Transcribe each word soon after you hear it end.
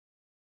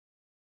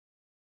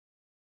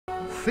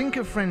Think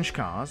of French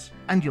cars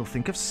and you'll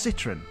think of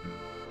Citroen.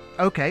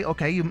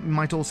 Okay, you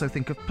might also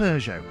think of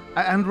Peugeot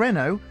and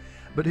Renault,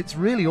 but it's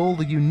really all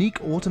the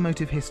unique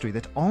automotive history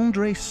that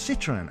André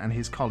Citroen and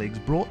his colleagues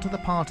brought to the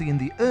party in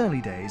the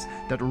early days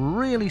that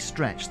really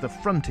stretched the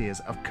frontiers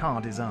of car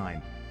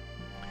design.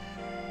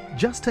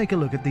 Just take a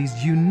look at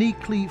these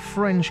uniquely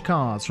French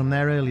cars from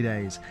their early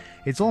days.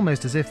 It's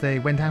almost as if they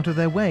went out of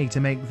their way to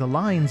make the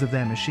lines of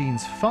their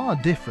machines far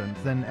different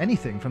than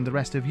anything from the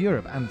rest of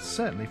Europe, and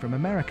certainly from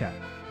America.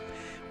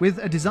 With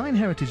a design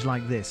heritage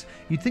like this,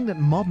 you'd think that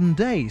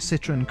modern-day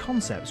Citroen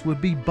concepts would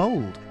be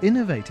bold,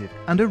 innovative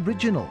and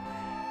original.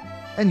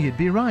 And you'd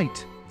be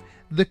right.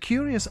 The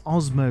curious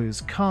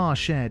Osmo's car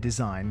share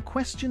design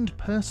questioned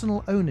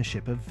personal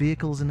ownership of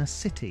vehicles in a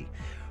city,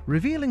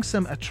 revealing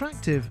some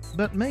attractive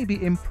but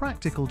maybe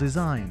impractical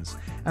designs,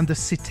 and the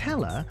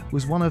Citella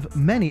was one of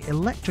many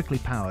electrically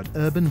powered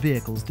urban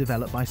vehicles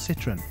developed by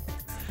Citroen.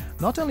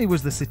 Not only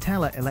was the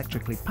Citella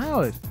electrically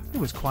powered, it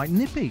was quite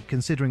nippy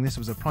considering this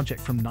was a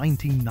project from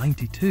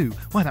 1992.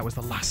 Why, that was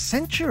the last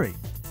century!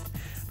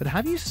 But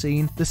have you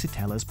seen the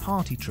Citella's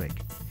party trick?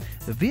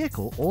 The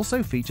vehicle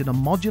also featured a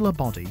modular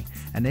body,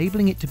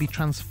 enabling it to be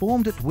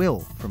transformed at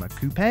will from a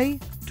coupe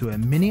to a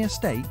mini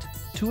estate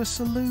to a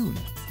saloon.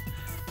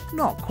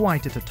 Not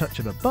quite at a touch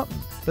of a button,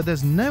 but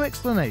there's no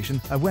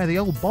explanation of where the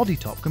old body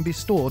top can be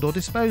stored or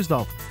disposed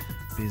of.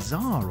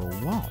 Bizarre or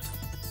what?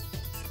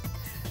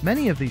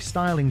 Many of these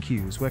styling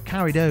cues were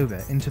carried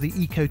over into the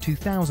Eco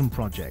 2000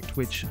 project,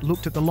 which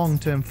looked at the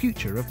long-term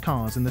future of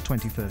cars in the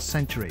 21st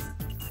century.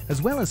 As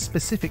well as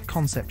specific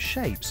concept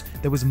shapes,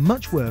 there was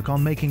much work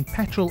on making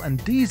petrol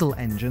and diesel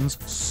engines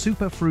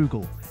super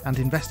frugal, and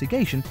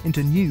investigation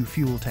into new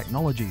fuel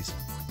technologies.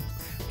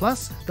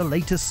 Plus, the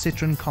latest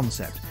Citroen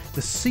concept,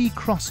 the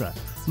C-Crosser,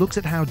 looks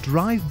at how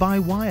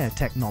drive-by-wire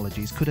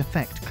technologies could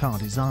affect car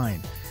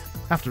design.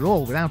 After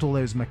all, without all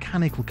those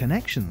mechanical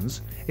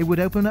connections, it would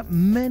open up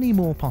many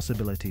more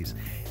possibilities,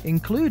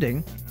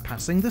 including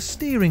passing the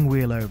steering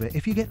wheel over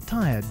if you get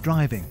tired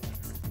driving.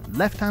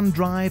 Left-hand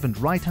drive and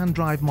right-hand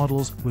drive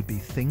models would be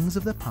things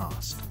of the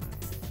past.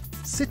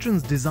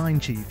 Citroen's design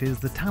chief is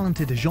the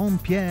talented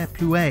Jean-Pierre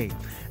Plouet,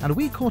 and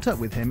we caught up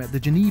with him at the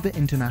Geneva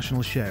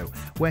International Show,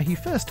 where he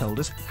first told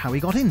us how he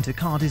got into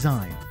car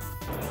design.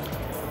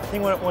 I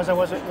think when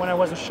I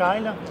was a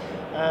child,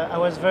 I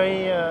was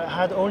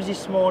had all these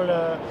small,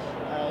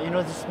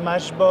 this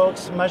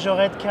Matchbox,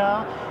 Majorette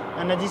car,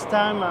 and at this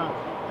time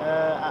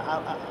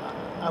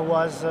I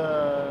was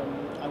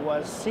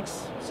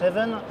 6,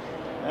 7.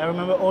 I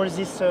remember all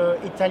these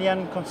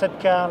Italian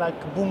concept car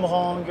like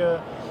Boomerang,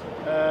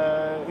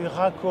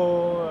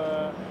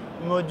 Uraco,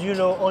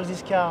 Modulo, all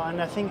these cars,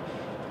 and I think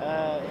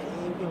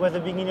it was the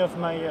beginning of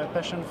my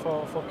passion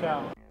for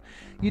car.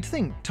 You'd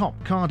think top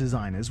car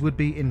designers would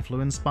be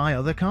influenced by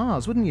other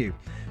cars, wouldn't you?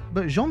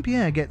 But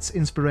Jean-Pierre gets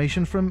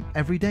inspiration from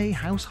everyday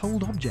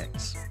household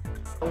objects.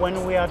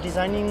 When we are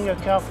designing a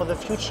car for the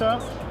future,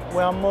 we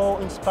are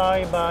more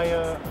inspired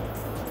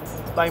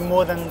by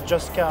more than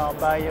just car,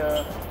 by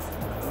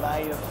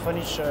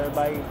furniture,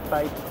 by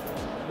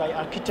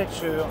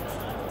architecture,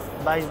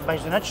 by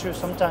the nature.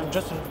 Sometimes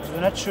just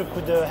the nature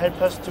could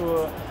help us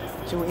to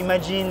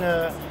imagine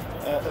a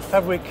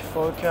fabric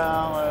for a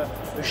car,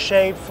 a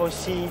shape for a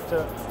seat,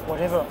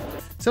 whatever.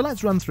 So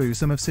let's run through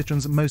some of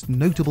Citroen's most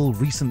notable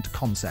recent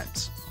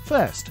concepts.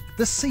 First,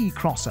 the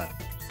C-Crosser.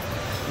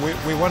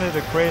 We wanted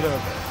to create,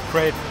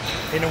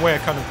 in a way, a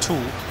kind of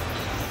tool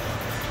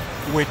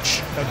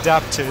which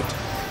adapted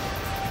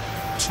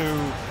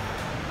to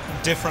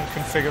different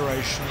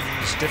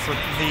configurations,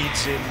 different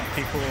needs in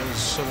people's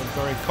sort of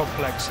very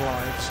complex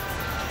lives.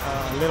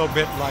 A little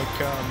bit like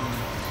a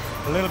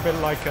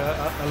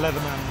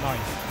Leatherman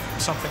knife,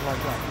 something like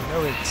that. You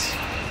know,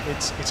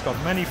 it's got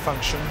many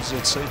functions.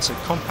 It's a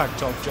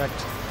compact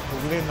object.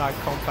 Within that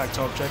compact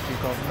object,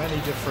 you've got many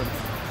different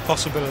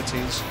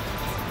possibilities,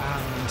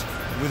 and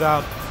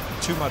without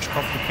too much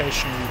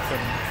complication, you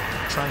can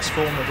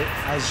transform it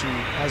as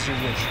you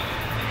wish.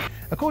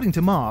 According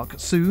to Mark,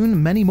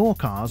 soon many more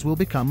cars will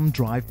become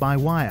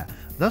drive-by-wire,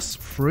 thus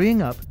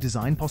freeing up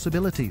design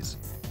possibilities.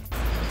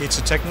 It's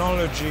a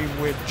technology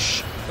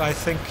which I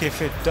think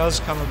if it does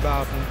come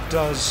about and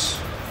does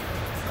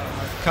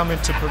come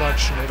into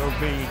production, it'll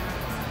be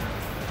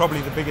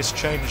probably the biggest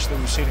change that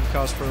we've seen in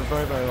cars for a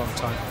very, very long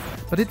time.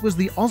 But it was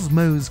the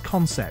Osmo's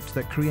concept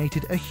that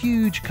created a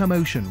huge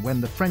commotion when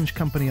the French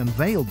company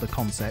unveiled the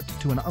concept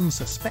to an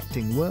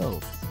unsuspecting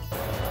world.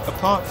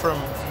 Apart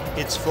from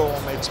its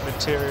form, its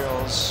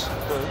materials,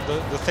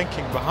 the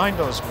thinking behind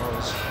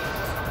Osmo's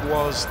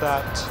was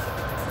that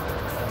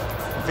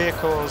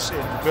vehicles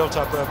in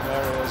built-up urban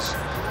areas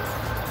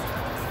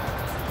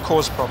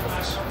cause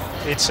problems.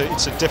 It's a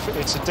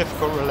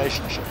difficult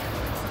relationship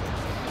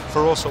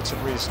for all sorts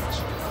of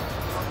reasons.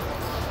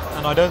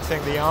 And I don't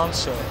think the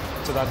answer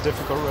to that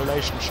difficult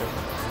relationship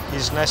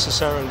is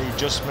necessarily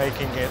just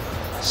making it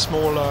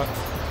smaller,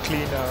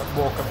 cleaner,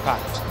 more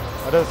compact.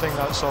 I don't think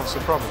that solves the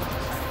problem.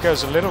 It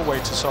goes a little way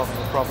to solving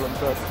the problem,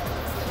 but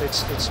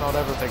it's not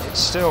everything.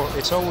 It's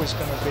always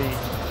going to be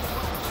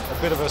a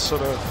bit of a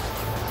sort of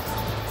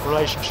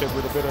relationship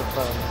with a bit of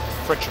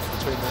friction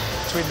between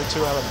the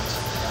two elements.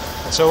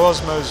 And so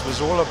Osmos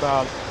was all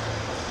about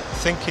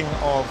thinking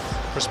of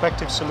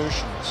prospective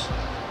solutions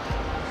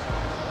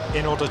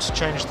in order to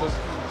change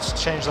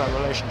that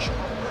relationship.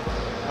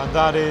 And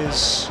that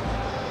is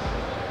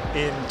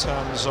in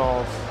terms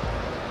of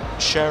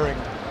sharing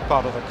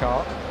part of the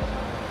car.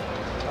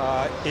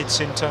 It's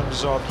in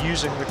terms of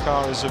using the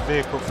car as a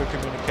vehicle for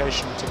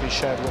communication to be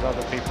shared with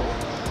other people.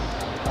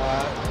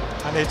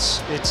 And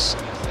it's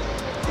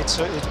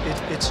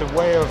a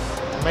way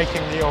of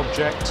making the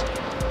object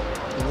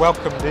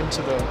welcomed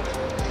into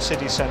the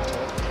city centre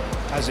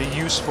as a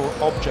useful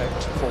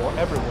object for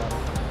everyone,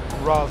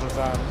 rather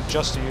than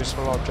just a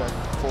useful object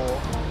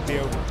for the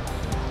owner.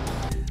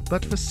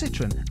 But for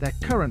Citroen, their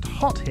current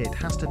hot hit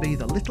has to be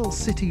the little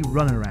city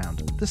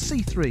runaround, the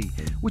C3,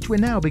 which we're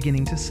now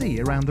beginning to see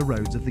around the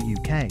roads of the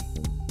UK.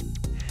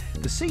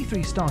 The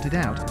C3 started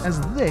out as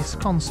this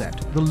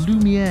concept, the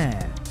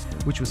Lumière,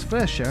 which was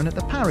first shown at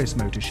the Paris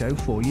Motor Show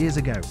 4 years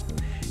ago.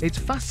 It's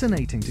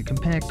fascinating to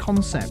compare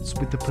concepts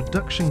with the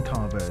production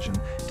car version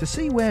to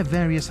see where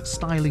various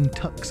styling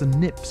tucks and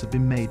nips have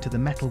been made to the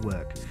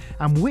metalwork,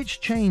 and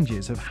which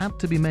changes have had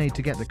to be made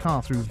to get the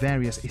car through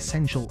various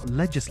essential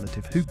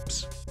legislative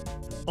hoops.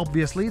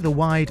 Obviously, the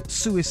wide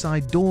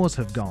suicide doors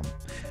have gone,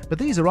 but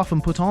these are often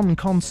put on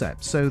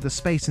concepts so the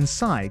space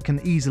inside can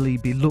easily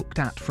be looked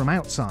at from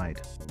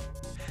outside.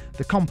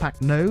 The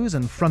compact nose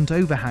and front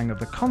overhang of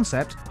the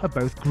concept have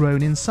both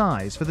grown in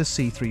size for the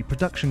C3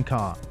 production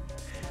car.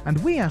 And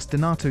we asked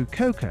Donato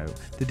Coco,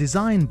 the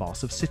design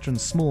boss of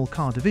Citroen's small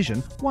car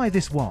division, why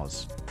this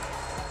was.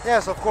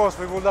 Yes, of course,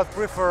 we would not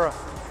prefer,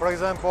 for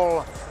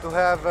example, to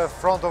have a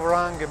front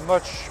overhang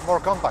much more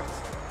compact,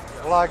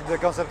 like the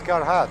concept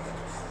car had.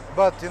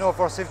 But, you know,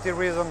 for safety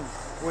reasons,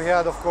 we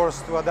had, of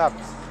course, to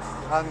adapt,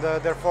 and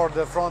therefore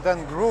the front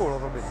end grew a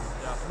little bit.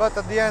 Yeah. But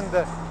at the end,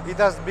 it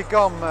has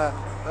become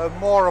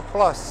more a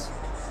plus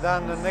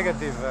than a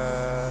negative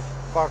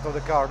part of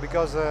the car,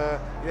 because it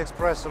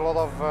expresses a lot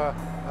of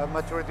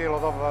maturity, a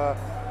lot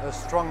of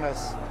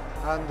strongness,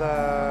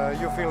 and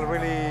you feel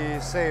really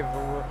safe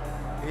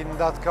in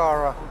that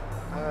car,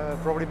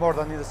 probably more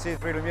than in the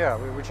C3 Lumière,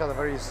 which had a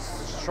very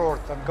short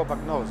and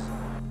compact nose.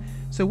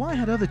 So why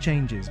had other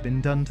changes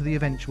been done to the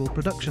eventual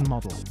production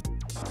model?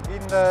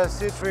 In the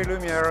C3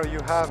 Lumière you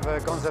have a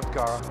concept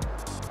car,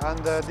 and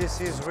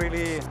this is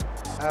really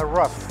a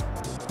rough,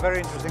 very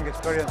interesting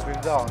experience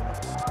we've done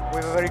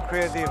with a very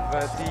creative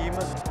team,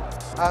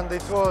 and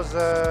it was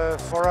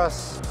for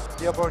us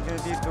the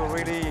opportunity to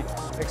really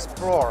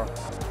explore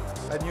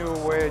a new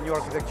way, a new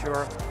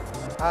architecture,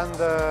 and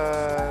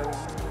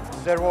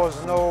there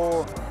was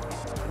no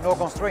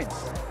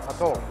constraints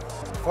at all,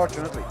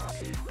 fortunately.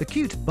 The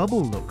cute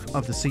bubble look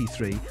of the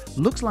C3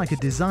 looks like a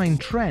design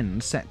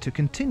trend set to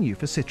continue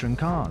for Citroen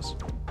cars.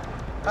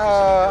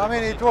 I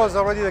mean, it was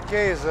already the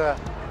case,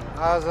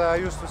 as I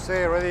used to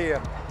say already,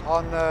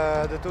 on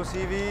the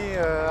 2CV,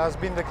 has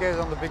been the case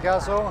on the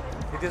Picasso,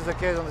 it is the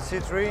case on the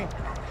C3.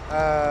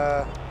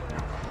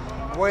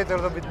 Wait a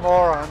little bit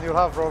more and you'll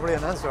have probably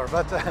an answer,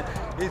 but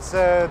it's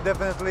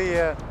definitely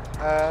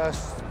a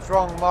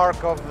strong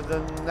mark of the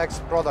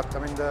next product. I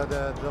mean,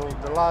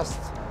 the last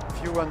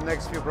few and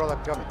next few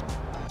products coming.